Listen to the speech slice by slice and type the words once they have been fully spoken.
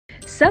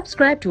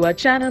Subscribe to our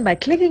channel by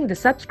clicking the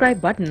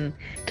subscribe button.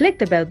 Click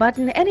the bell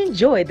button and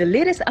enjoy the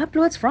latest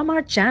uploads from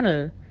our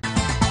channel.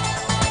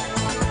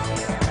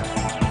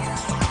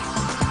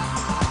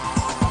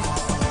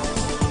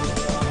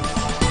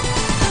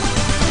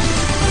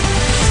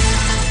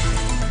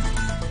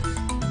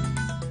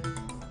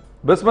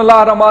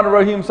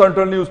 बिस्मिल्लाहिर्रहमानिर्रहीम।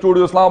 Central news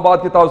studio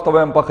Islamabad की ताज़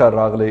तवैम पखैर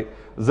रागले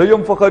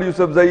ज़यम फ़खर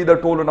यूसुफ ज़ई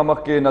द टोल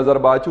नमक के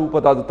नजर बाचू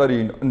पताज़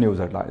तरीन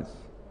न्यूज़ हेडलाइंस।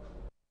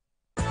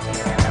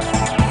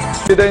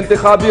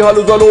 इंतखाबी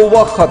हलुजलो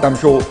वक्त खत्म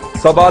शो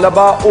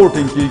सबालबा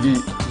वोटिंग कीगी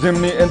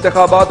ज़िमनी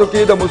इंतखाबातों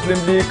के द मुस्लिम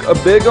लीग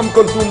बेगम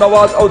कुलसूम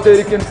नवाज और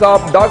तहरीक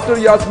इंसाफ डॉक्टर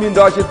यास्मीन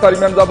राशिद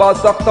दरमियान जबा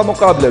सख्त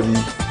मुकाबले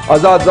हुई।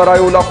 आज़ाद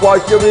ज़राए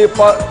लख्वाशवे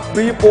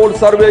प्री पोल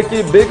सर्वे की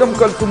बेगम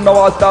कुलसूम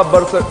नवाज का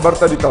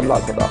बरतरी तमला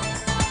सदा।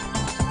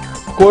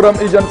 कोरम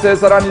एजेंसी से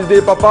सरानी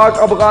दे पाक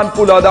अफगान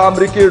पुला द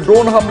अमरीकी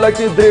ड्रोन हमला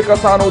के दे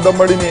कसानो द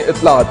मड़ी में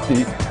इतलात थी।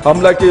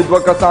 हमला के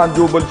दो कसान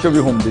जो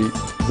बलशवी हम दी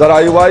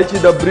जराई वाई ची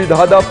द ब्रीद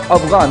हदफ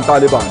अफगान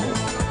तालिबान।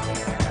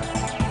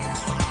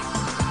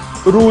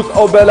 रूस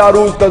और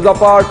बेलारूस द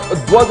जपाट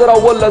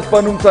 2019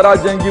 पनुम सरा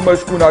जंगी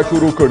मशकूना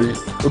शुरू करी।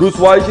 रूस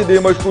वाई ची दे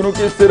मशकूनों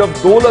के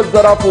सिर्फ 2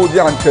 जरा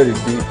फौजियान शरीक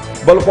थी।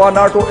 बल्कवा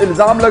नाटो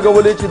इल्जाम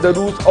लगवले ची द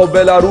रूस और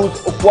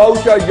बेलारूस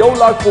ख्वाउशा 1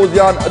 लाख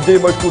फौजियान दे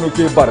मशकूनों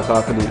के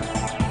बरखाखली।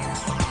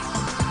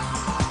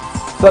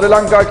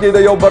 श्रीलंका के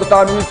दयो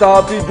बरतानवी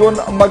सहाफी जोन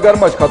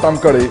मगरमच्छ खत्म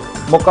करे।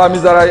 मुकामी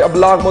जराए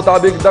अबलाग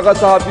मुताबिक दगा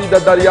सहाफी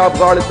द दरियाब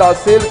गाड़ता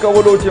सेल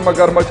कवलो ची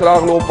मगरमच्छ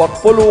रागलो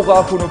पकपलो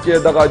गाफुनु के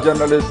दगा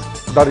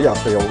जर्नलिस्ट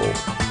दरियाफ्त योगो।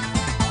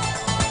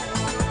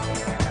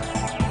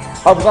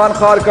 अफगान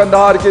खार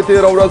कंदहार के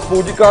 13 रोज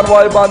फौजी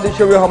कार्रवाई बांधी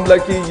शवे हमला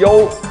की यो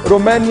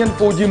रोमानियन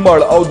फौजी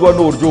मड़ और 2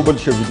 नूर जोबल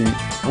शवी दी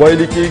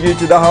वैली की गई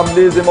चिदा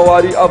हमले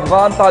जिम्मेवारी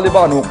अफगान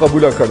तालिबानों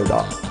कबूला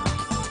करदा।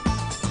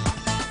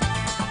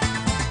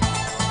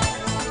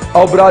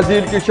 और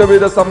ब्राजील की शवे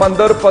द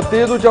समंदर पर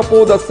तेजु चपो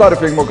द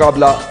सर्फिंग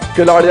मुकाबला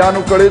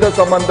खिलाड़ियानु कड़े द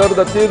समंदर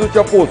द तेजु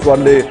चपो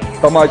स्वरले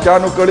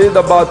तमाशानु कड़े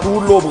द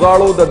बातूर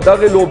लोबगाड़ो द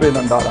दगे लोबे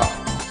नंदारा।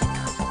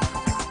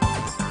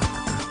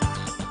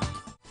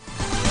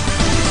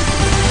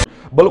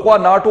 बल्कवा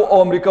नाटो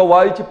और अमरीका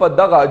वाई ची पर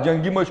दगा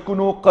जंगी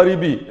मशकुनो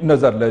करीबी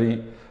नजर लरी।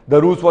 द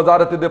रूस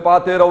वजारत दिफा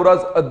 13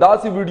 रोज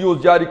दासी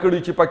वीडियोस जारी कड़ी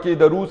चिपकी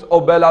द रूस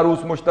और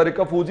बेलारूस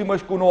मुश्तरका फौजी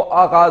मशकुनो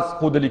आगाज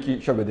खुदली की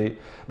शवेदे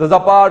द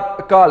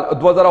जपाट काल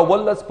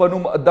 2019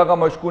 पनुम दगा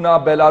मशकुना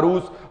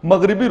बेलारूस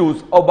मगरबी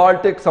रूस और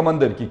बाल्टिक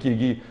समंदर की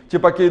कीगी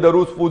चिपकी द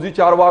रूस फौजी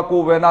चारवा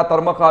को वैना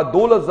तरमखा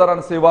 2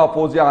 जरन सेवा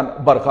फौजियान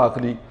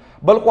बरखाखली।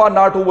 बल्कवा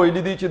नाटो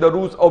वैलिदी ची द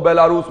रूस और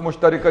बेलारूस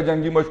मुश्तरका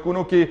जंगी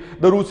मशकुनों के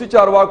द रूसी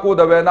चारवा को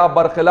द वैना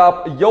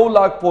बरखिलाफ 1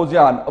 लाख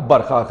फौजियान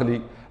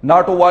बरखाखली।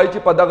 नाटो वाई ची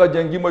पदगा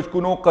जंगी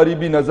मशकुनो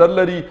करीबी नजर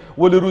लरी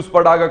वली रूस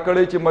पड़ागा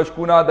कड़े ची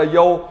मशकुना द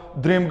यो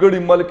द्रीमगढ़ी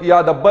मल्क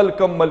या द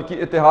बलकम मल्की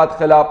इतिहाद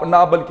खिलाफ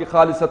ना बल्कि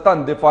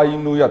खालिसतन दिफाई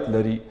नूयत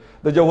लरी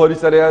द जौहरी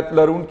सलाहियत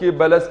लरून की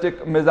बैलिस्टिक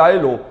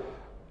मिसाइलों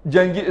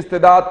जंगी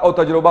इस्तेदाद और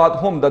तजुर्बात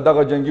हम द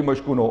दगा जंगी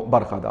मशकुनो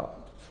बरखदा।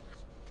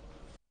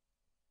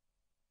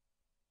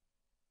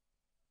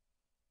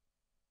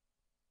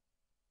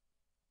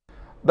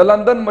 द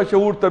लंदन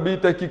मशहूर तबी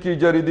तहकीकी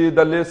जरीदे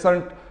द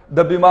लेसेंट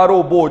द बीमारो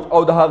बोझ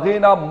और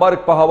दहागेना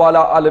मर्ग पर हवाला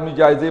आलमी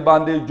जायजे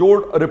बांधे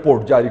जोड़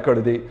रिपोर्ट जारी कर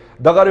दे।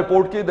 दगा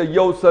रिपोर्ट के द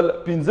यौसल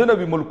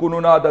 15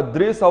 मुल्कुना द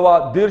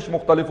 313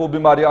 मुख्तलिफ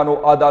बीमारियानो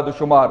आदाद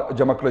शुमार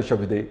जमकड़े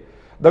शविदे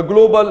the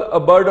global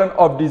burden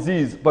of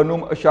disease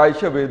पनुम शाय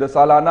शवे द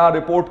सालाना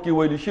रिपोर्ट की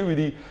वैली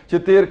शिविदी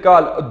चितेर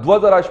काल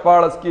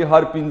 2018 की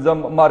हर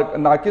 15 मर्ग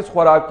नाकिस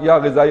खुराक या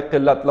ग़िज़ाई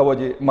क़िल्लत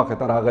लवजे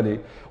मखतरा गले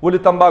वली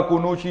तंबाकू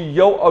नोशी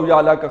यौ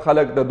अवयाला का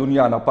खलक द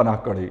दुनिया ना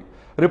पनाह कड़े।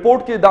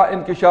 रिपोर्ट के दा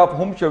इंकशाफ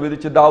हम शविद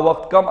दा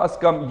वक्त कम अज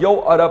कम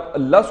 1 अरब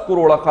 10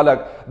 करोड़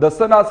खलक द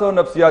सनासो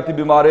नफ्सियाती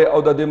बीमारे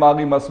और द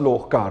दिमागी मसलो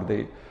कार दे।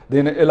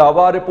 दिन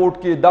अलावा रिपोर्ट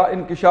के दा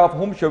इंकशाफ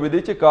हम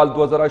शविद काल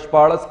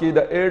 2018 की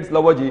द एड्स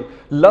लवजी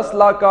 10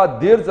 लाख का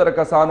 1.5 जर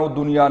कसानो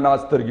दुनिया नाज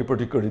तरगी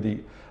पटी कर दी।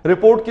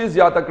 रिपोर्ट की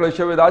ज्यादा कर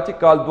शविदा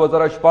काल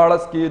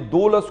 2018 के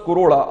 2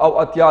 करोड़ और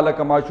अत्याल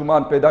का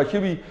माशुमान पैदा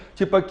शिवी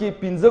चिपकी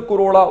 15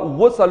 करोड़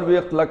व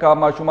सलवेख्त लका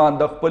माशुमान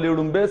द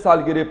पलेडुम्बे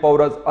सालगिरे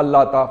पौरज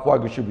अल्लाह ता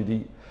ख्वाग शिविदी।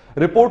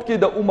 रिपोर्ट की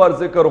द उमर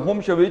जिक्र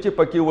हम शवी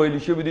चिपकी वैली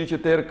शिविदी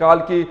चितेर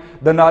काल के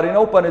द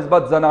नारिनों पर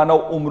निस्बत जनानो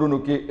उम्रनु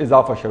के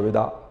इजाफा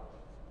शविदा।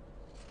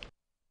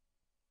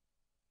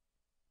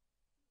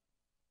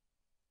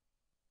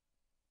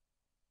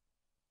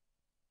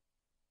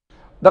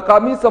 द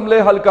कामी समले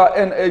हल्का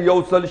NA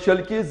यौसल शल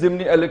की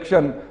जिमनी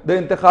इलेक्शन द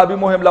इंतखाबी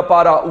मुहिम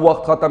लपारा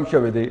वक्त खत्म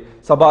शविदे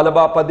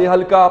सबालबा पदे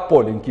हल्का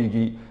पोलिंग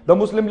कीगी। द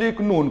मुस्लिम लीग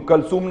नून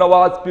कुलसूम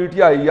नवाज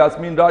PTI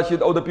यास्मीन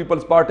राशिद और द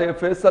पीपल्स पार्टी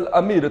फैसल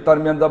अमीर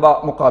तरमियान जबा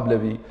मुकाबले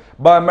हुई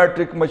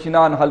बायोमेट्रिक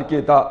मशीनान हल्के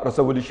ता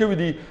रसवली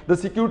शिविदी द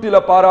सिक्योरिटी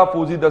लपारा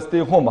फौजी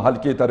दस्ते हम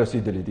हल्के ता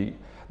रसीदली दी।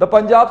 द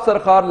पंजाब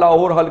सरकार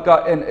लाहौर हल्का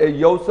NA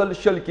यौसल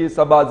शल के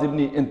सबा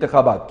जिमनी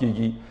इंतखाबात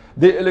कीगी।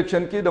 दे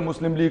इलेक्शन के द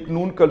मुस्लिम लीग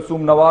नून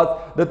कुलसूम नवाज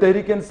द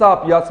तहरीक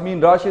इंसाफ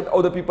यास्मीन राशिद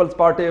और द पीपल्स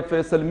पार्टी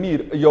फैसल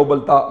मीर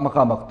योबलता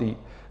मकामक थी।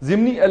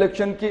 ضمنی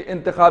الیکشن کې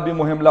انتخابي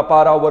مهم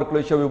لپاره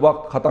ورکړل شوی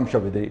وخت ختم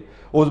شوی دی.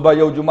 اوس به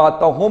یو جماعت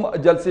ته هم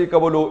جلسې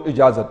کولو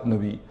اجازت نه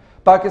وي.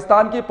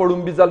 پاکستان کې په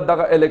لومړي ځل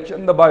دغه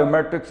الیکشن د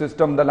بایومیټرک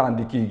سیستم د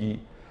لاندې کیږي.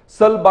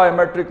 100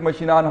 بایومیټرک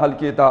مشینان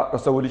حلقې ته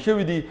رسول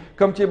شوي دي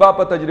کوم چې به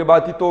په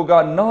تجرباتي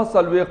توګه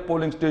 49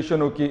 پولینګ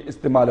سټیشنو کې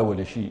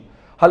استعمالول شي.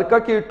 حلقه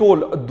کې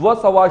ټول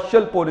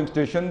 200 پولینګ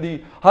سټیشن دي.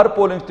 هر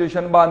پولینګ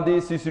سټیشن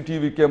باندې سی سی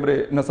ټي وي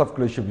کیمرې نصب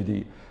کړل شوي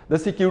دي.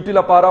 د سکیورټي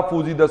لپاره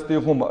فوزي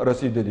دستې هم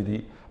رسیدلي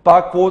دي.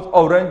 پاک فوج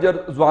او رینجر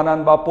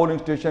ځوانان به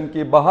پولینګ سټیشن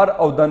کې بهر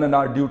او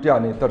دننه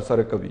ډیوټیانې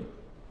ترسره کوي.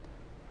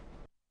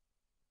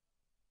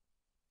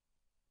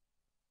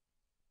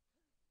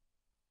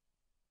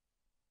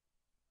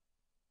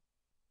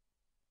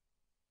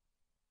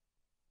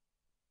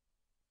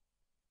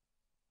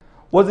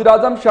 وزیر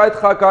اعظم شاهد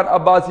خاقان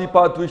عباسی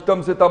په 28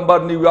 ستمبر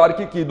نیویارک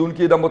کې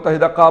کیدونکي د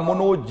متحده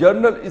قومونو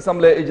جنرل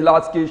اسمبلی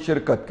اجلاس کې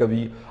شرکت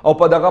کوي او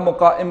په دغه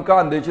موقع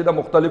امکان دی چې د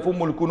مختلفو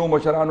ملکونو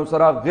مشرانو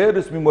سره غیر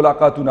رسمي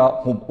ملاقاتونه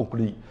هم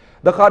وکړي.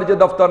 د خارجه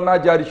دفتر نه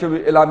جاری شوی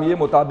اعلامیه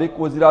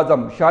مطابق وزیر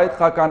اعظم شاهد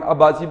خاقان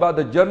عباسی به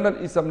د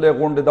جنرل اسمبلی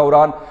غونډې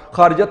دوران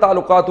خارجه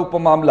تعلقاتو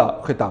په معامله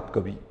خطاب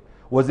کوي.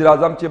 وزیر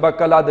اعظم چې به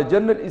کله د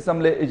جنرل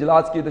اسمبلی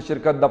اجلاس کې د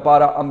شرکت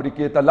دپاره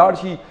امریکې ته لاړ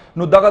شي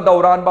نو دغه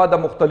دوران به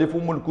د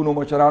مختلفو ملکونو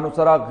مشرانو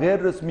سره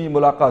غیر رسمي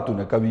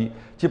ملاقاتونه کوي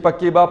چې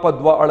پکې به په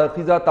دوه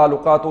اړخیزه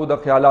تعلقاتو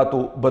د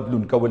خیالاتو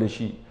بدلون کولی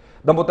شي.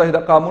 د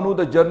متحده قومونو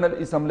د جنرل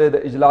اسمبلی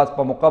د اجلاس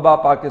په موقع به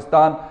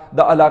پاکستان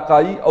د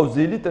علاقايي او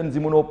ځیلي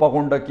تنظیمونو په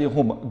غونډه کې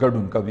هم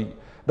ګډون کوي.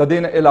 د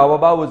دین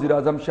علاوه به وزیر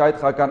اعظم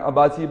شاهد خاقان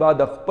عباسی به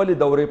د خپل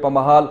دورې په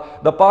مهال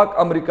د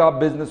پاک امریکا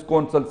بزنس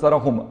کونسل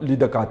سره هم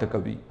لیدکاته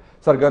کوي.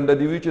 څرګنده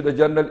دی چې د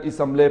جنرل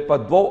اسمبلی په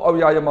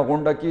 72مه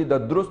غونډه کې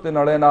د درست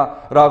نړۍ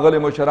نه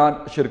راغلي مشران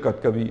شرکت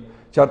کوي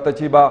چېرته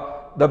چې به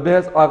د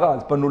بحث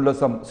آغاز په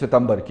 19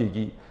 ستمبر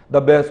کېږي.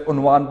 د بحث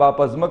عنوان به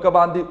په ځمکه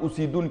باندې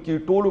اوسیدونکي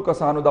ټولو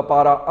کسانو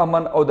دپاره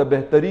امن او د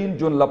بهترین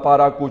ژوند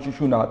لپاره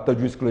کوششونه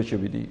تجویز کړل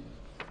شوي دي.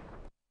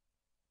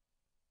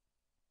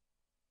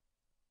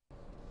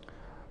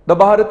 د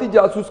بھارتی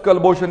جاسوس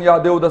کلبھوشن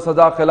یادیو د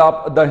سزا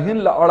خلاف د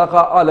هند له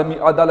اړخه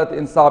عالمي عدالت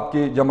انصاف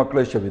کې جمع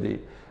کړی شوی دی.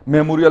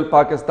 میموریل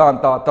پاکستان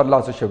ته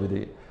ترلاسه شوی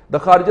دی.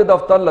 د خارجه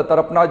دفتر له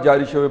طرف نه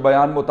جاری شوی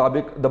بیان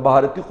مطابق د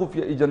بھارتی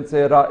خفیه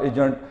ایجنسی را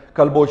ایجنټ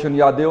کلبھوشن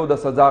یادیو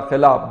د سزا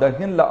خلاف د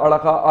هند له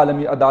اړخه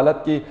عالمي عدالت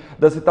کې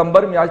د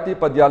ستمبر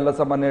میاشتې په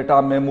 14مه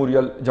نیټه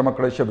میموریل جمع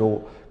کړی شوی و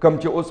کوم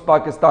چې اوس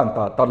پاکستان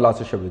ته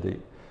ترلاسه شوی دی.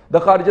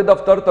 د خارجه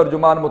دفتر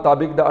ترجمان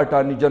مطابق د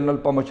اټارنی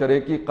جنرل په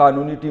مشرۍ کې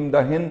قانوني ټیم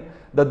د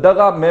هند د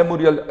دغه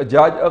میموریل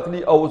جاج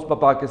اخلي او اوس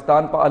په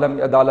پاکستان په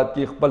عالمي عدالت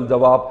کې خپل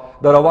جواب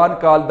د روان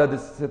کال د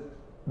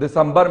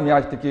دسمبر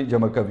میاشت کې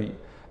جمع کوي.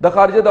 د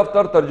خارجه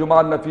دفتر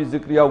ترجمان نفیس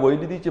ذکریا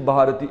ویلي دي چې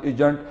بھارتی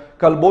ایجنټ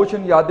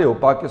کلبھوشن یادیو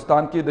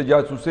پاکستان کې د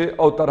جاسوسۍ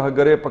او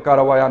ترهګرۍ په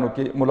کاروایانو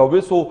کې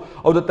ملوث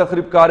او د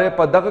تخریبکارۍ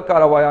په دغه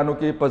کاروایانو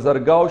کې په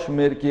زرګاو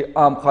شمیر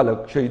کې عام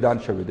خلک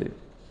شهیدان شوي دي.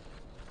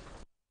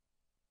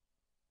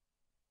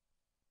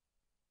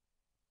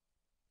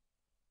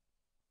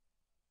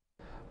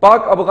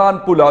 پاک افغان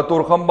پوله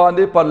تورخم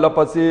باندې پرله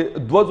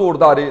پسې 2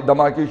 زوردارې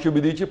دماکې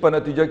شوي دي چې په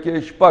نتیجه کې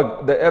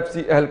 6 د اف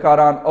سی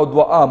اهلکاران او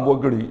 2 عام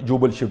وګړي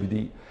جوبل شوي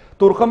دي.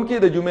 تورخم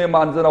کې د جمعې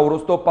مانځنه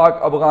وروسته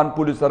پاک افغان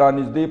پولیس سره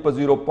نږدې په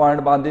 0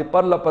 پوینټ باندې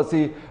پرله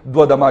پسې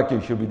 2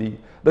 دماکې شوي دي.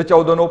 د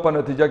 14 په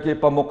نتیجه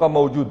کې په موقع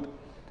موجود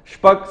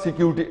 6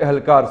 سکیورټي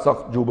اهلکار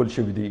سخت جوبل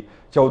شوي دي.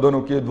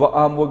 14 کې 2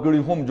 عام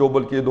وګړي هم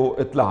جوبل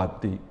کېدو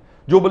اطلاعات دي.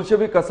 جوبل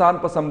شوي کسان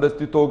په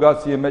سمدستي توګه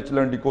سی ایم ایچ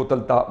لنډي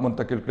کوتل ته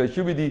منتقل کړی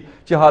شوي دي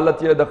چې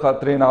حالت یې د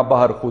خطرې نه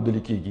بهر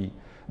ښودلي کیږي.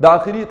 د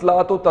آخري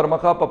اطلاعاتو تر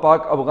مخه په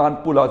پاک افغان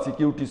پوله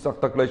سکیورټي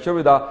سخته کړی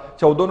شوې ده.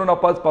 14 نه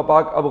پس په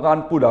پاک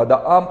افغان پوله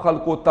د عام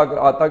خلکو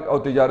تګ راتګ او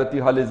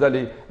تجارتي هلې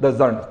ځلې د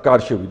ځنډ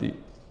ښکار شوي دي.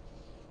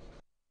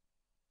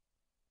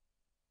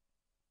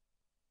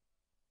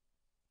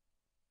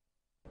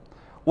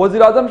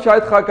 وزیر اعظم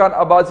شاهد خاقان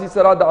عباسی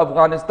سره د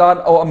افغانستان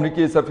او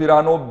امریکای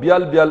سفیرانو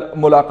بیل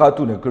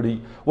ملاقاتونه کړي.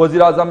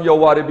 وزیر اعظم یو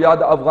وار بیا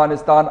د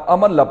افغانستان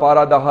امن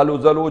لپاره د هلو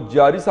ځلو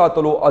جاري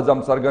ساتلو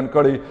عزم څرګند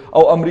کړي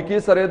او امریکای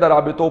سره د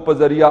رابطو په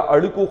ذریعه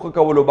اړیکو ښه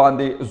کولو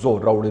باندې زور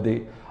راوړی دی.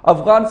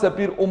 افغان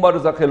سفیر عمر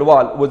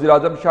زخیلوال وزیر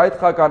اعظم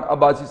شاهد خاقان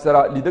عباسی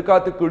سره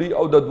لیدکاته کړي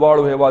او د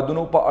دواړو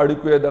هیوادونو په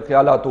اړیکو د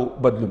خیالاتو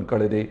بدلون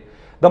کړی دی.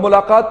 د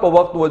ملاقات په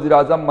وخت وزیر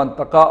اعظم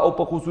منطقه او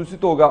په خصوصي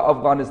توګه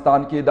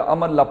افغانستان کې د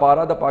امن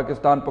لپاره د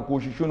پاکستان په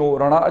کوششونو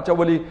رڼا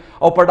اچولي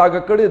او په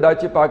ډاګه کړې ده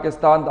چې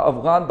پاکستان د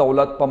افغان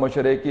دولت په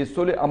مشرۍ کې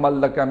صلح عمل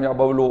له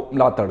کامیابولو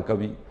ملاتړ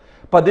کوي.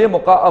 په دې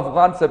موقع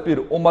افغان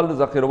سفیر عمر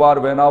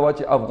زخیروال وینا وه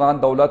چې افغان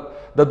دولت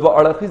د 2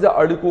 اړخیزه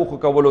اړیکو ښه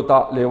کولو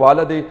ته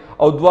لیواله دی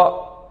او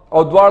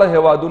دواړه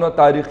هیوادونه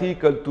تاریخي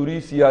کلتوري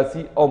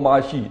سیاسي او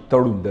معاشي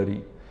تړون لري.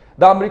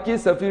 د امریکای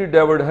سفیر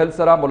ډیوډ هیل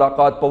سره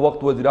ملاقات په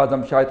وخت وزیر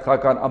اعظم شاهد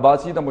خاقان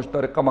عباسی د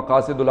مشترکه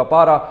مقاصدو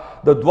لپاره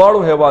د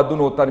دواړو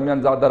هیوادونو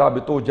ترمنځ د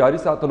رابطو جاري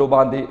ساتلو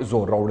باندې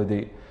زور راوړی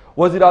دی.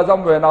 وزیر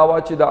اعظم وینا وه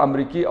چې د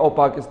امریکای او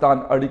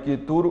پاکستان اړیکې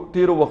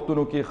تیرو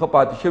وختونو کې ښه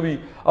پاتې شوي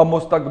او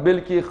مستقبل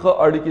کې ښه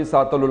اړیکې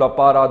ساتلو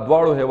لپاره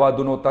دواړو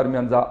هیوادونو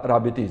ترمنځ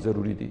رابطې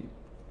ضروري دي.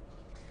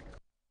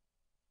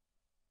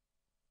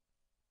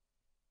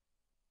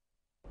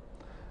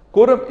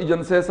 کورم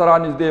ایجنسی سره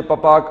نږدې په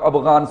پاک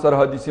افغان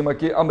سرحدي سیمه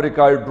کې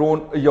امریکایي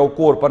ډرون یو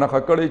کور په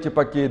نښه کړی چې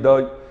پکې د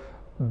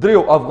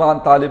 3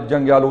 افغان طالب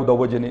جنګیالو د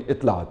وژنې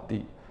اطلاعات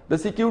دي. د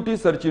سکیورټي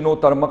سرچینو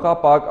تر مخه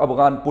پاک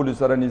افغان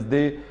پولیس سره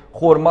نږدې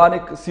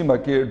خورمانک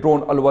سیمه کې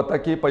ډرون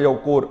الوتکې په یو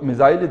کور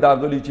میزایل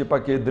داغلي چې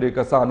پکې 3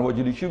 کسان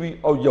وژل شوي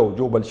او یو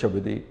جوبل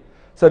شوی دی.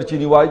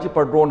 سرچینی وایي چې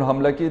په ډرون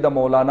حمله کې د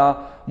مولانا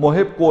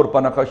محب کور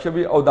په نښه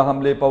شوي او د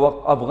حملې په وخت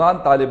افغان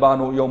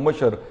طالبانو یو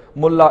مشر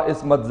ملا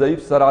عصمت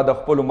ضعیف سره د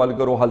خپلو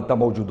ملګرو هلته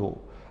موجود و.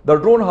 د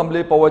ډرون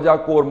حملې په وجه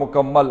کور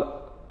مکمل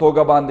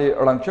توګه باندې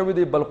ړنګ شوی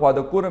دی. بلخوا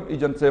د کورم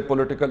ایجنسی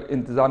پولیټیکل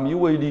انتظامیې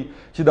ویلي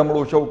چې د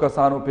مړو شوو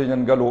کسانو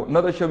پیژنګلو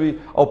نه ده شوي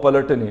او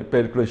پلټنې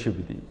پیل کړې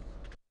شوي دي.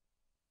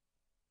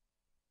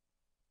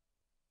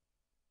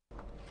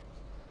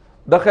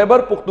 د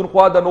خیبر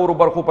پختونخوا د نورو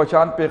برخو په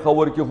شان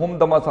پیښور کې هم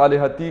د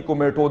مصالحتي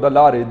کمیټو د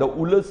لارې د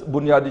اولس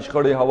بنیادي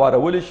شخړې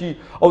هوارولی شي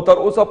او تر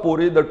اوسه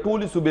پورې د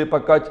ټولې صوبې په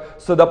کچ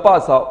څه د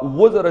پاسه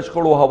 1000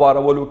 شخړو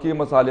هوارولو کې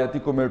مصالحتي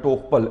کمیټو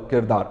خپل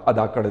کردار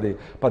ادا کړی دی.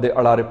 په دې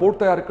اړه رپورټ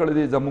تیار کړی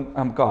دی زموږ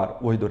همکار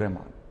وحید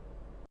الرحمان.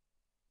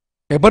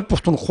 خیبر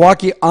پختونخوا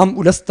کې عام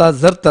ولس ته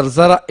زر تر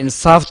زره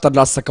انصاف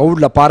ترلاسه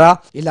کولو لپاره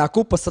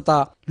علاقو په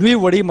سطحه لوی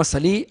وړې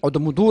مسلې او د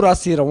مودو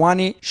راسې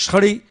روانې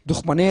شخړې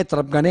دښمنۍ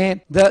تربګنۍ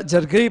د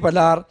جرګې په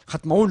لار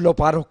ختمولو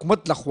لپاره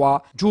حکومت لخوا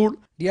جوړ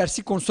DRC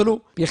کونسلو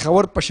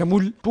پیښور په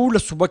شمول ټوله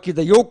صوبه کې د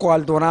یو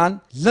کال دوران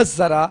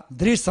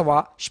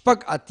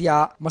 10,386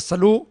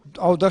 مسلو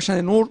او د شان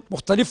نور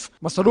مختلف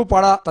مسلو په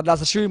اړه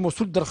ترلاسه شوي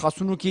موصول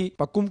درخواستونو کې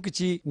په کوم کې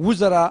چې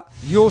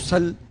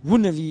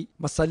 10,119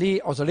 مسلې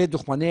او زړې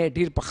دښمنۍ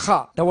ډېر په ښه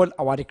ډول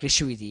اوارې کړې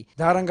شوي دي.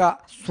 دغرنګه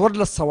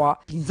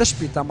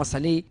 1415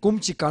 مسلې کوم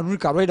چې قانوني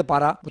کاروۍ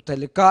لپاره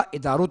متعلقه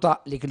ادارو ته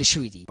لیږل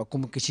شوي دي. په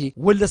کوم کې چې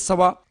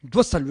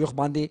 1242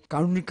 باندې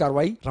قانوني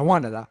کاروایی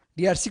روانه ده.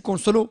 DRC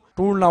کونسلو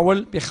ټول ناول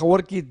پیښور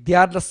کې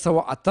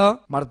 1408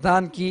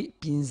 مردان کې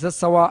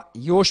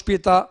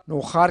 1518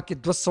 نوخار کې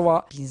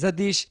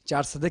 215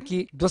 400 کې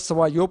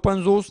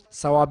 251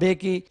 سوابه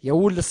کې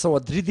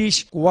 1133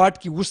 کوواټ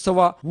کې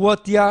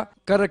 280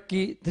 کرک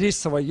کې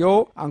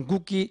 301 انګو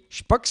کې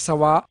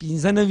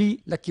 695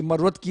 لکی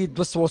مروت کې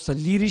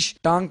 240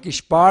 ټانګ کې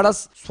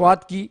 14 سواد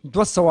کې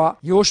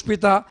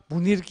 218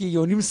 بونیر کې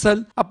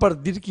 1.5 اپر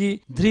دیر کې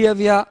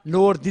 3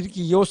 لور دیر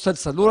کې 1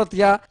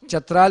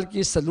 چترال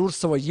کې 120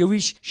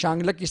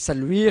 شانګله کې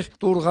 40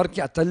 تورغر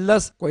کې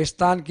 38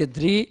 کوهستان کې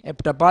 3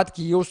 ابټاباد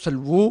کې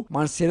 100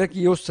 مانسیره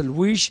کې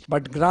 120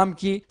 بټګرام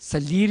کې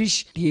 40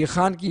 ټی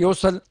خان کې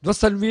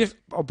 220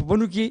 او په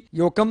بنو کې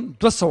یو کم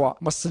 200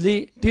 مسلې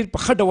ډیر په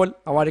خډول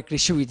اوارې کړې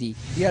شوې دي.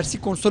 DRC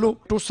کونسلو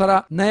ټول سره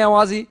نه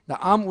یوازې د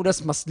عام ولس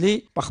مسلې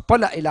په خپل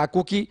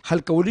علاقو کې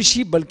حل کولی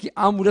شي بلکې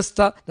عام ولس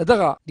ته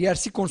دغه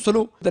DRC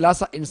کونسلو د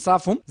لاسه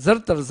انصاف هم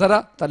زر تر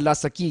زره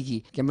ترلاسه کیږي.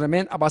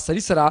 کیمرامین عباس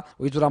علي سره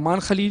وحید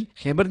الرحمان خلیل،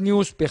 خیبر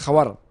نیوز،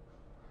 پیښور.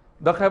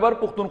 د خیبر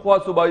پختونخوا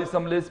صوبایي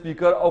اسمبلی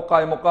سپیکر او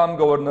قائم مقام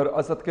گورنر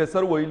اسد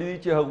قیصر ویلي دي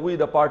چې هغوی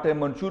د پارټۍ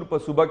منشور په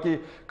صوبه کې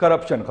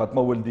کرپشن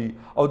ختمول دي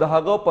او د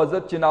هغه په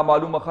ضد چې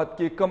نامعلومه خط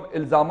کې کم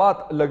الزامات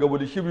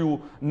لګولی شوي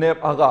وو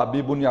نیب هغه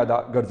بې بنیاده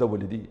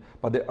ګرځولي دي.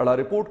 په دې اړه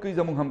رپورټ کوي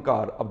زموږ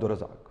همکار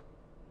عبدالرزاق.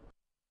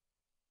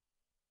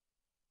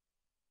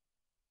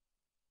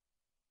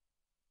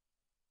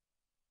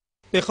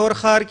 پیښور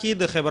ښار کې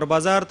د خیبر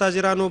بازار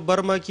تاجرانو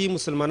برمه کې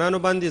مسلمانانو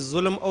باندې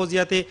ظلم او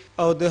زیاتې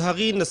او د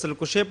هغې نسل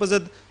کشۍ په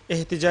ضد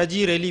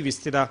احتجاجي ریلي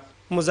ویستې ده.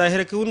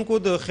 مظاهره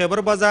کوونکو د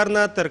خیبر بازار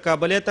نه تر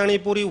کابلې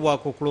تاڼې پورې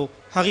واک وکړو.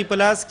 هغې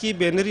په لاس کې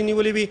بینرې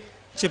نیولې وي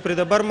چې پرې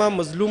د برما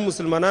مظلوم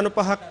مسلمانانو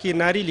په حق کې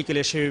نارې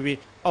لیکلې شوې وي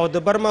او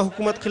د برما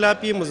حکومت خلاف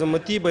یې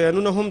مذمتي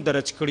بیانونه هم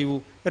درج کړي وو.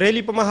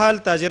 ریلی په مهال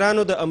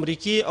تاجرانو د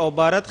امریکې او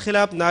بھارت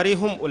خلاف نارې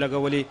هم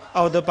ولګولې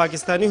او د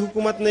پاکستانی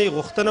حکومت نه یې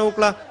غوښتنه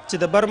وکړه چې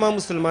د برما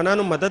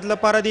مسلمانانو مدد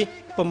لپاره دې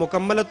په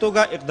مکمله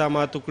توګه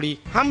اقدامات وکړي.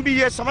 हम भी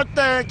ये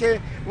समझते हैं कि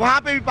वहाँ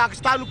पे भी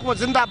पाकिस्तान हुकूमत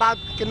जिंदाबाद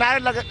के नारे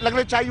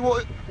लगने चाहिए.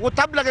 वो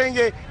तब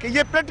लगेंगे कि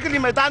ये प्रैक्टिकली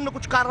मैदान में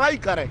कुछ कार्रवाई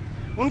करे,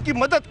 उनकी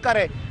मदद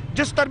करे.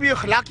 जिस तरह भी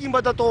अखलाकी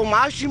मदद हो,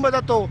 माशी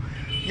मदद हो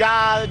या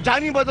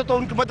जानी मदद हो,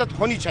 उनकी मदद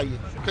होनी चाहिए.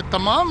 कि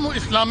तमाम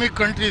इस्लामिक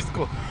कंट्रीज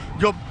को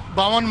जो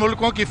 52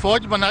 मुल्कों की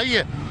फ़ौज बनाई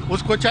है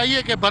उसको चाहिए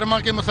कि बर्मा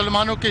के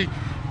मुसलमानों की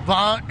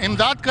वहाँ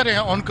इमदाद करें,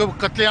 उनको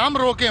कत्लेआम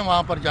रोकें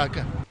वहाँ पर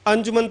जाकर.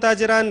 انجمن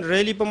تاجران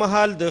ریلی په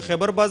مهال د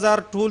خیبر بازار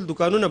ټول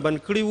دکانونه بند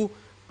کړي وو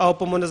او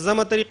په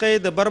منظمه طریقې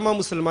د برما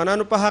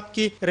مسلمانانو په حق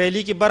کې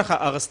ریلی کې برخه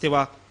اخیستې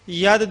وه.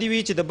 یاد دې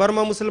وي چې د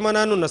برما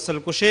مسلمانانو نسل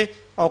کشۍ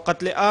او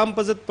قتل عام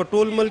په ضد په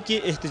ټول ملک کې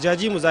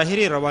احتجاجي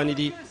مظاهرې روانې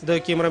دي. د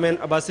کیمرامین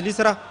عباس علي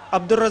سره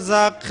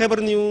عبدالرزاق، خیبر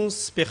نیوز،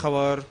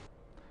 پیښور.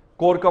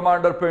 کور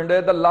کمانډر پنډه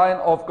د لاین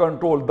آف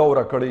کنټرول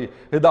دوره کړي.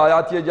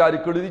 هدایات یې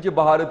جاری کړي دي چې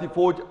بھارتي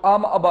فوج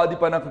عام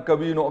آبادی په نښه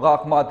کوي نو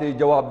غاښ ماتې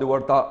جواب دې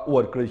ورته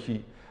ورکړی شي.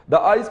 د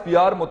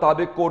ISPR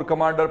مطابق کور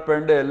کمانډر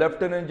پنډه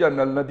لیفټیننټ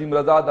جنرل ندیم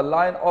رضا د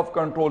لاین آف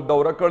کنټرول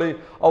دوره کړي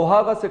او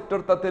هغه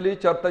سیکټر ته تللی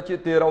چرته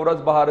چې 13 ورځ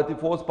بھارتي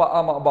فوج په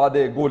عام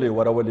آبادی ګولې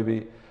ورولې وي.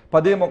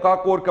 پدې موقع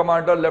کور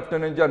کمانډر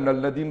لیفټیننټ جنرل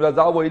ندیم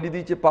رضا ویلي دي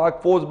چې پاک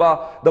فوج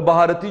به د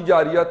بهارتي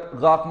جاريت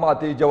غاښ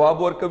ماتې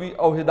جواب ورکوي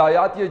او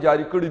هدایات یې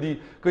جاری کړي دي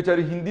که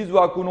چېرې هندي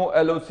ځواکونو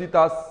LOC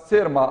ته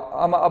څیرمه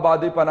عامه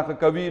ابادۍ په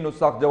نښه کوي نو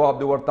سخت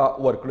جواب دې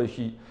ورته ورکړی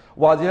شي.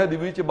 واضح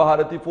دی وی چې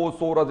بهارتي فوج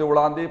څو ورځې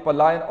وړاندې په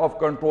لاین آف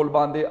کنټرول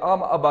باندې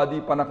عام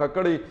ابادي په نښه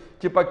کړې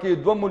چې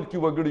پکې 2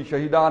 ملکي وګړي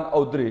شهیدان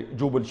او 3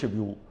 ژوبل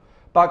شوي وو.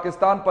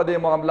 پاکستان په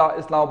دې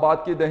معامله اسلام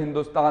آباد کې د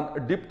هندوستان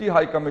ډیپټي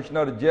های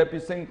کمشنر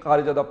JP سنگھ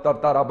خارجه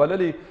دفتر ته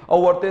رابللي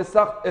او ورته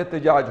سخت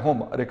احتجاج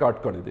هم ریکارډ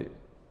کړی دی.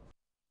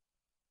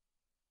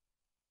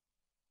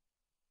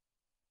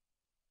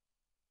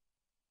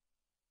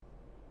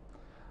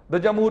 د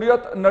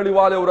جمهوریت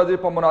نړیوالې ورځې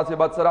په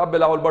مناسبت سره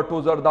بلاول بټو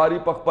زرداری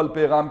په خپل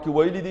پیغام کې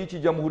ویلي دي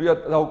چې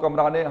جمهوریت د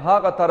حکمرانۍ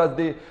هغه طرز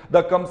دی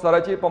د کم سره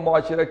چې په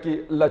معاشره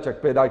کې لچک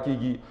پیدا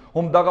کیږي.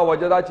 همدغه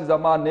وجه ده چې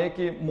زمانې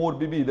کې مور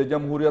بیبي د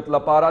جمهوریت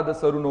لپاره د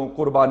سرونو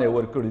قربانۍ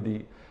ورکړي دي.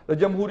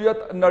 د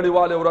جمهوریت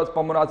نړیوالې ورځ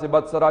په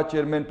مناسبت سره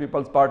چیرمن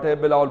پیپلز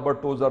پارټۍ بلاول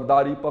بټو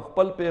زرداری په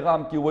خپل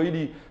پیغام کې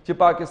ویلي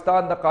چې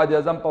پاکستان د قائد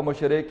اعظم په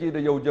مشرۍ کې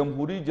د یو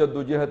جمهوري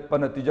جدوجہد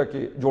په نتیجه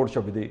کې جوړ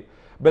شوی دی.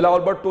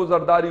 بلاول بټو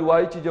زرداری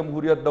وایي چې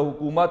جمهوریت د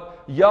حکومت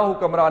یا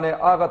حکمرانۍ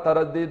هغه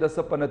طرز دی د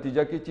څه په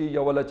نتیجه کې چې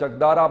یوه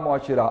لچکداره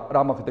معاشره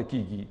رامخته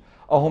کیږي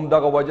او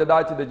همدغه وجه ده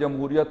چې د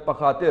جمهوریت په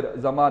خاطر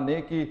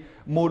زمانې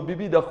کې مور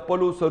بیبي د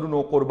خپلو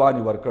سرونو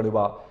قرباني ورکړې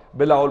وه.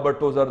 بلاول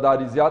بټو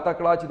زرداری زیاته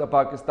کړه چې د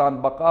پاکستان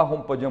بقا هم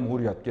په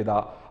جمهوریت کې ده.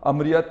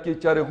 امریت کې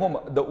چرې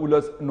هم د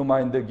اولس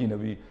نمایندګي نه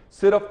وي،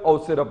 صرف او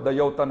صرف د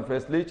یو تن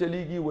فیصلې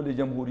چلیږي، ولې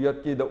جمهوریت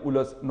کې د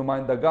اولس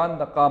نمایندګان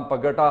د قام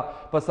په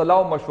ګټه په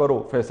صلاح و مشورو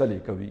فیصلې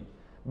کوي.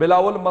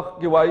 بلاول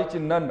مخکې وایي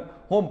چې نن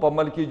هم په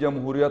ملکي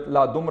جمهوریت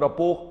لا دومره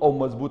پوخ او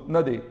مضبوط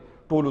نه دی.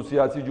 ټولو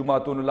سیاسي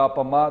جماعتونو لا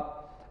په مات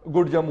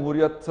ګډ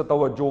جمهوریت څه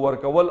توجه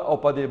ورکول او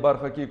په دې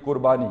برخه کې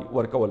قرباني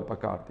ورکول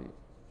پکار دی.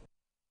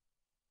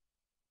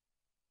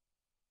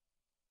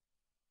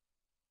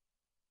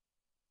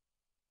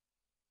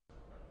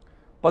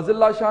 په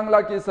ضلع شانګله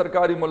کې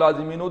سرکاري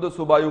ملازمینو د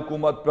صوبایي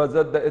حکومت پر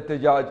ضد د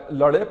احتجاج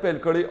لړۍ پیل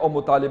کړې او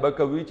مطالبه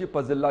کوي چې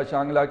په ضلع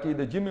شانګله کې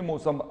د ژمي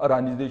موسم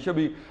رانږدې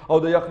شوي او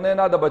د یخنۍ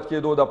نه د بچ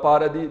کېدو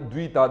دپاره دي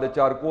دوی ته د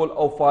چارکول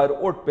او فایر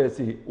اوټ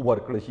پیسې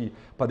ورکړل شي.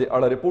 په دې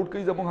اړه رپورټ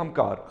کوي زموږ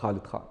همکار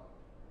خالد خان.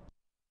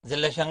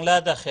 ضلع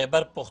شانګله د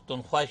خیبر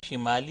پښتونخوا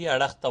شمالي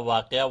اړخ ته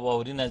واقع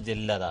واورینه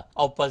ضلع ده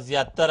او په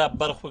زیاتره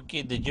برخو کې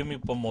د ژمي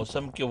په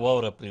موسم کې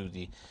واوره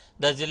پرېوځي.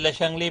 د ضلع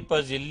شانګلې په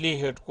ضلعي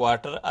هیډ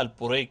کوارټر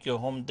الپورۍ کې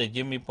هم د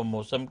ژمي په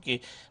موسم کې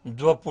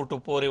 2 فوټو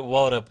پورې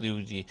واوره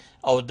پرېوځي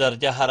او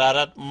درجه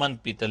حرارت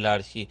منفي ته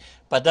لاړ شي.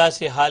 په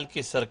داسې حال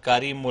کې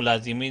سرکاري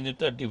ملازمینو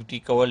ته ډیوټي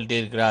کول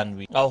ډیر ګران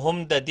وي او هم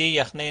د دې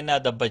یخنۍ نه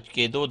د بچ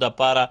کېدو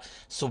دپاره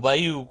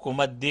صوبایي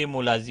حکومت دې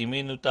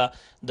ملازمینو ته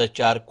د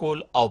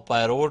چارکول او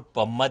پایروډ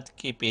په مد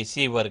کې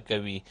پیسې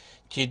ورکوي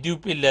چې دوی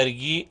پې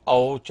لرګي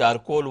او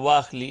چارکول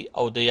واخلي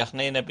او د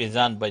یخنۍ نه پې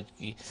ځان بچ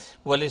کړي.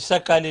 ولې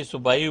سږ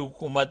صوبایي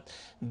حکومت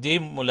دې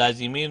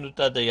ملازمینو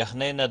ته د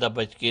یخنۍ نه د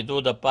بچ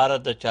کېدو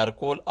دپاره د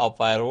چارکول او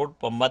فایروډ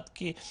په مد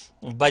کې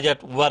بجټ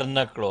ور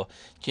نه کړو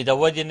چې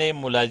د وجې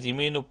نه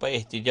ملازمینو په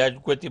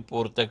احتجاج ګوتې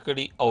پورته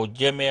کړي او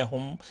جمع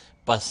هم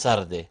په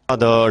سر دی.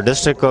 د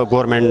ډسټرکټ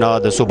ګورنمنټ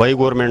نه د صوبایي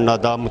ګورنمنټ نه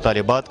دا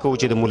مطالبات کوو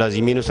چې د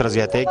ملازمینو سره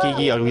زیاتی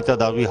کیږي، هغوی ته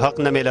د هغوی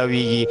حق نه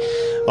میلاویږي.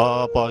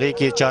 په هغې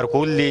کې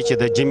چارکول دی چې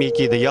د ژمي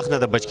کې د یخ نه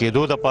د بچ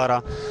کېدو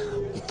دپاره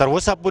تر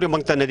اوسه پورې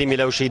موږ ته نه دي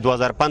میلاو شوي.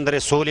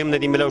 2015 سولې هم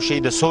نه دي میلاو شوي،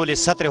 د سولې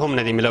سطرې هم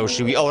نه دي میلاو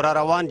شوي او را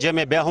روان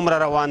جمع بیا هم را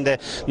روان دی.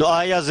 نو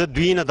آیا زه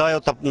دوی نه دا یو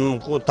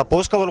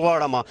تپوس کول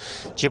غواړم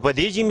چې په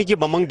دې ژمي کې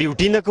به موږ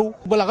ډیوټي نه کوو؟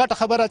 بله غټه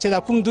خبره چې دا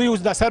کوم دوی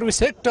اوس د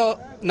سروس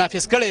ایکټ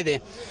نافذ کړی دی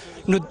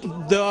نو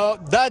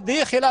دا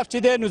دې خلاف چې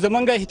دی نو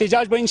زمونږ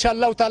احتجاج به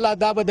انشاءالله تعالی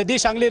دا به د دې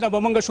شانګلې نه به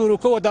موږ شروع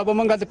کوو، دا به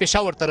موږ د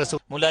پېښور ته رسو.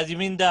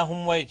 ملازمین دا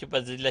هم وایي چې په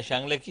ضلع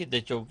شانګله کې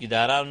د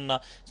چوکیدارانو نه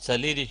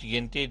 40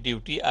 غنټې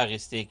ډیوټي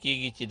اخیستې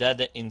کیږي چې دا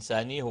د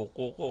انساني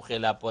حقوقو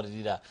خلاف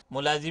ورزي ده.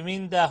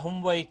 ملازمین دا هم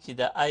وایي چې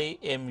د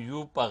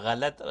IMU په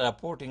غلط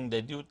راپورټینګ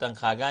د دوی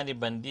تنخواګانې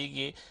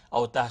بندیږي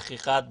او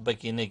تحقیقات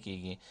بکې نه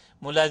کیږي.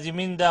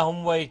 ملازمین دا هم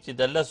وایي چې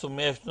د 10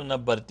 میاشتو نه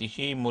برتي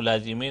شوي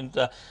ملازمینو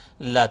ته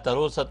لا تر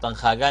اوسه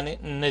تنخواګانې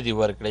نه دي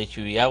ورکړی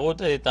شوي، هغو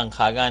ته د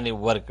تنخواګانې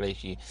ورکړی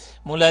شي.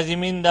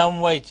 ملازمین دا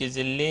هم وایي چې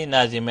ضلعي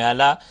ناظم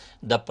اعلی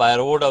د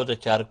پایروډ او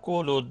د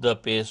چارکولو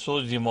د پیسو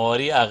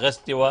ذمهواري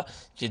اخیستې وه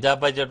چې دا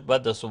بجټ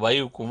به د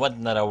صوبایي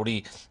حکومت نه راوړي،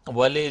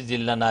 ولې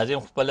ضلع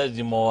ناظم خپله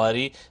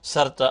ذمهواري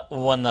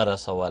سرته ونه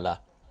رسوله.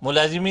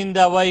 ملازمین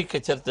دا وایي که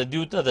چېرته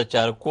دوی ته د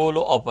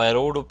چارکولو او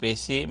پایروډو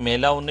پیسې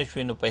میلاو نه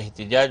شوي نو په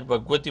احتجاج به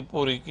ګوتې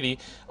پورې کړي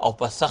او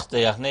په سخته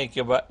یخنۍ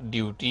کې به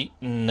ډیوټي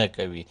نه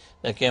کوي.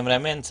 د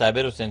کیمرامین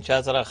صابر حسین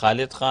شاه سره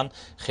خالد خان،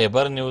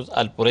 خیبر نیوز،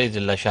 الپورۍ،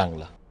 ضلع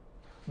شانګله.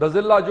 د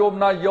ضلع جوب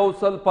نه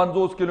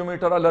 150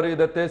 کیلومتره لرې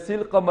د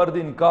تحصیل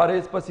قمردین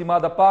کاریز په سیمه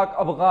د پاک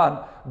افغان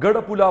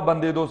ګډه پوله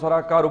بندېدو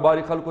سره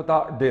کاروباري خلکو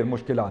ته ډېر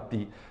مشکلات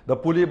دي.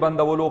 د پولې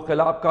بندولو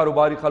خلاف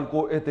کاروباري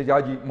خلکو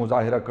احتجاجي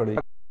مظاهره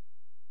کړې.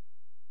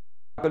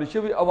 ټاکل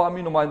شوي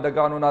عوامي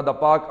نمایندګانو نه د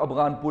پاک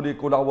افغان پولې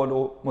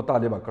کولولو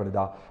مطالبه کړې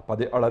ده. په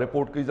دې اړه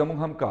رپورټ کوي زموږ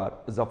همکار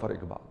ظفر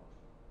اقبال.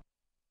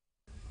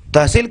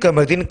 تحصیل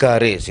قمردین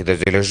کارې چې د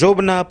ضلع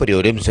ژوب نه پر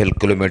 1.5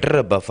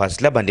 کیلومتره په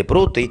فاصله باندې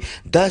پروت دی،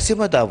 دا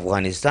سیمه د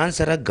افغانستان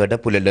سره ګډه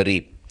پوله لري.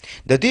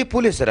 د دې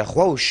پولې سره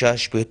خوا او شا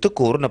 80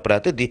 کورونه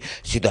پراته دي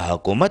چې د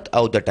حکومت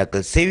او د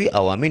ټاکل سوي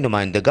عوامي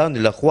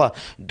نمایندګانو لخوا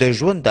د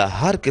ژوند د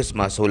هر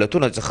قسمه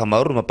سهولتونو څخه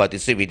محرومه پاتې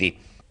سوي دي.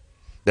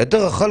 د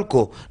دغه خلکو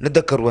نه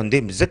د کروندې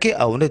مځکې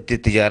او نه د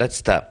تجارت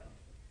شته.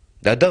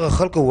 د دغه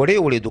خلکو وړې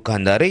وړې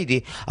دوکاندارۍ دي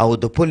او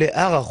د پولې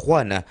هغه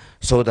خوا نه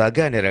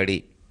سوداګانې راړي.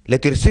 له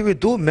تېر سوي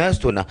 2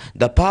 میاشتو نه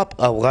د پاک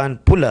افغان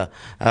پوله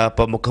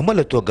په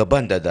مکمله توګه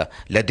بنده ده.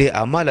 له دې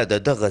امله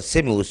د دغه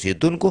سیمې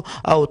اوسېدونکو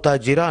او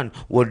تاجران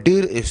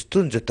ډېر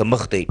ستونزو ته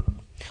مخ دی.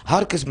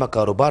 هر قسمه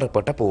کاروبار په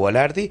ټپو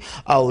ولاړ دی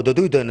او د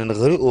دوی د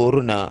ننغري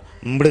اورونه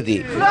مړه دي.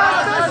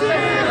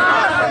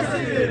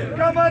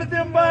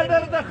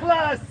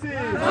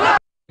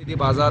 دی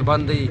بازار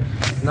بند دی،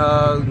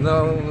 نه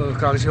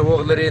کاغذ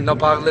وغ لري، نه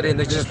باغ لري،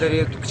 نه چیز لري.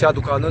 چا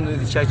دکانونه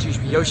دي، چا چیز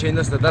یو شی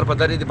نشته. در په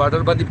در دی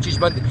بارډر باندې چیز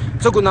باندې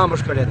څه ګناه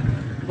موږ کړی ده.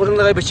 موږ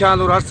نه بچیان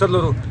ور هر څه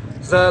لرو.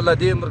 زه له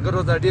دې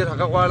ملګرو دا ډېر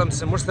هغه غواړم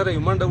چې موږ سره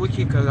یو منډه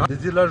وکړي. د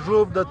ضلع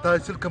ژوب د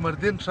تحصیل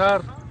قمردین ښار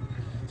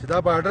چې دا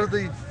بارډر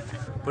دی،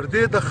 پر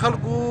دې د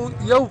خلکو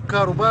یو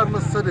کاروبار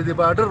نشته دی. د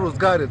بارډر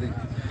روزګار دی،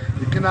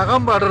 لیکن هغه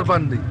هم بارډر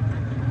بند دی.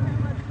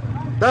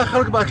 دا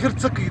خلک به اخر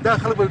څه کوي؟ دا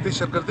خلک به د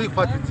شرکردۍ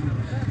خوا ته ځي،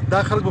 دا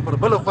خلک به پر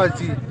بله خوا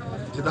ځي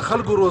چې د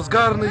خلکو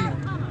روزګار نه وي.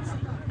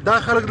 دا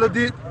خلک له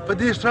دې په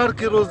دې ښار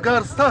کې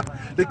روزګار شته،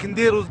 لیکن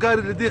دې روزګار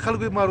د دې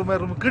خلکو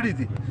محروم کړي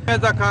دي.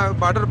 دا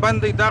بارډر بند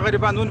دی، دا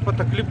غریبان دونه په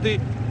تکلیف دی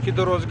چې د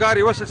روزګار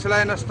یوه سلسله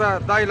یې نشته.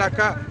 دا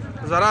علاقه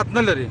زراعت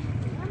نه لري،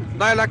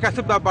 دا علاقه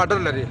صرف دا بارډر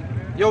لري.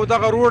 یو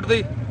دغه روډ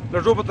دی له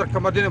ژوبه تر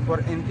قمردین پر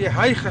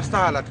انتهایی خسته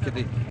حالت کې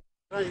دی.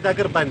 دا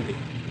ګر بند دی،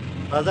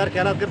 بازار کې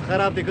حالات ګر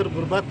خراب دی، ګر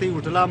غربت دی،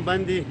 هوټلان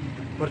بند دي،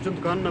 پرچون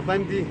دکانونه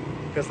بند دي،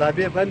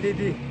 کسابې بندې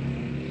دي،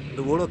 د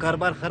وړو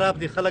کاروبار خراب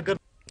دي. خلک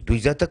دوی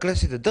زیاته کړه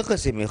چې د دغه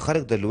سیمې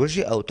خلک د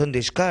لوږې او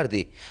تندې ښکار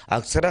دي.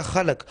 اکثره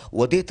خلک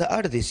ودې ته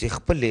اړ دي چې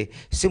خپلې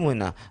سیمو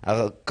نه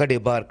کډې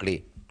بار کړي.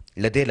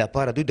 له دې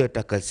لپاره دوی د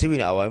ټاکل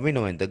سوي عوامي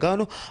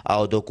نمایندګانو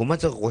او د حکومت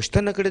څخه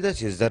غوښتنه کړې ده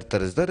چې زر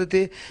تر زر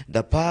دې د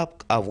پاک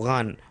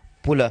افغان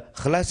پوله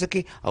خلاصه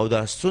کړي او دا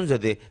ستونزه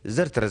دې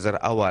زر تر زر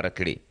اواره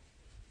کړي.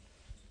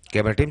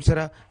 کیمرا ټیم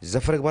سره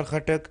ظفر اقبال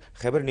خټک،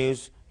 خیبر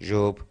نیوز،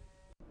 ژوب.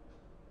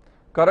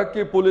 کرک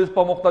کې پولیس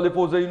په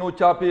مختلفو ځایونو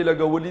چاپې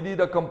لګولې دي،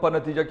 د کم په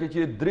نتیجه کې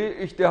چې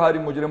 3 اشتهاري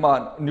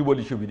مجرمان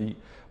نیولي شوي دي.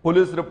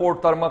 پولیس رپورټ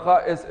تر مخه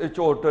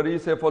SHO ټري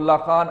سیف الله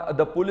خان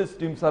د پولیس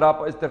ټیم سره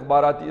په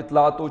استخباراتي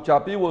اطلاعاتو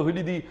چاپې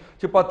وهلي دي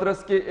چې پترس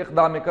کې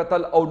اقدام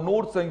قتل او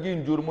نور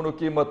سنگین جرمونو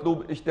کې مطلوب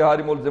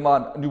اشتهاري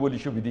ملزمان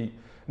نیولي شوي دي.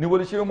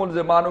 نیولي شوي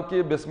ملزمانو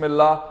کې بسم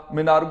الله،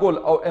 منارګل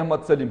او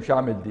احمد سلیم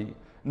شامل دي.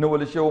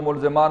 نیولي شوي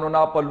ملزمانو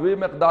نه په لوی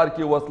مقدار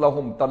کې وسله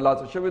هم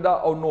ترلاسه شوې ده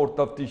او نور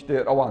تفتیش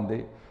ته روان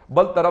دی.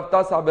 بل طرف ته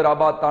صابر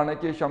آباد تانه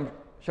کې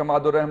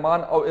شماد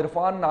الرحمان او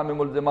عرفان نامې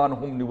ملزمان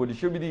هم نیولي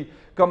شوي دي،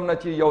 کم نه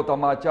چې یو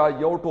تماچا،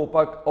 یو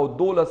ټوپک او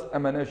 12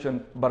 امینیشن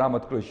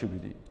برآمد کړی شوي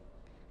دي.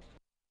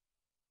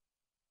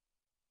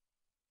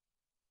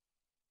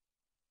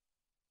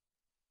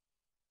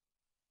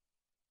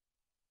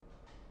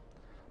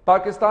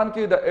 پاکستان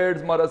کې د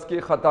ایډز مرض کې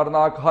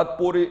خطرناک حد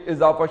پورې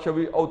اضافه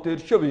شوي او تیر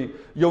شوي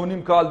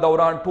 1.5 کال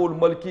دوران ټول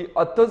ملکی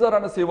 8000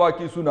 نه سیوا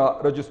کیسونه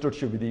رجسټرډ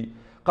شوي دي.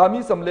 قومي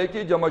اسمبلی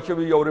کې جمع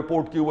شوي یو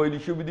رپورټ کې ویلي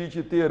شوي دي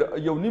چې تیر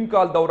 1.5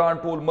 کال دوران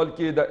ټول ملک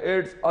کې د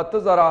ایډز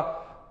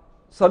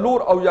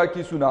 8004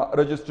 کیسونه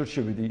رجسټرډ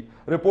شوي دي.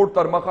 رپورټ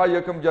تر مخه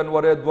 1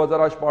 جنوري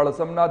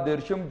 2014 نه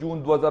 13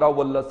 جون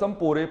 2019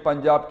 پورې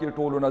پنجاب کې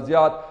ټولو نه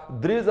زیات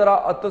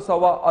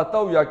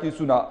 3828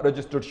 کیسونه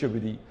رجسټرډ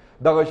شوي دي.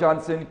 دغه شان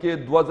سند کې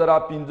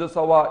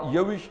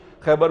 2521،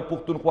 خیبر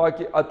پختونخوا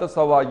کې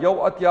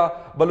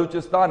 881،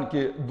 بلوچستان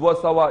کې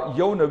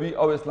 291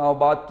 او اسلام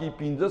آباد کې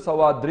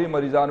 1503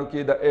 مریضانو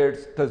کې د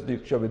ایډز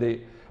تصدیق شوی دی.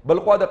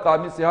 بلخوا د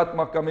قومي صحت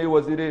محکمې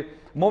وزیر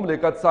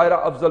مملکت سایرہ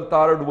افضل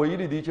تارړ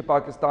ویلي دي چې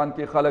پاکستان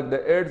کې خلک د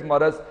ایډز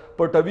مرض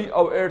پټوي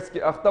او ایډز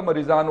کې اخته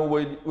مریضانو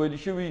ویلي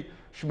شوي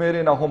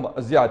شمیرې نه هم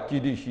زیات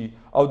کیدی شي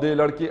او د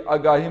لړ کې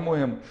آگاهي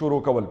مهم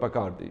شروع کول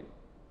پکار دی.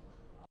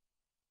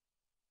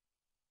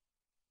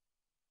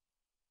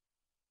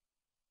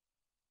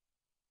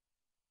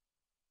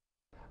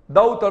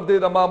 دا تر دې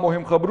د ما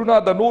مهم خبرونه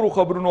د نورو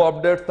خبرونو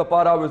اپډیټس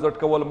لپاره وزټ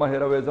کول مه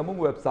هېروئ زموږ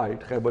ویب سایټ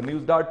خیبر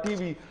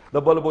نیوز.tv.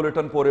 د بل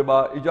بولیټن پورې به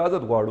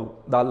اجازت غواړو.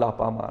 د الله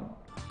په امان.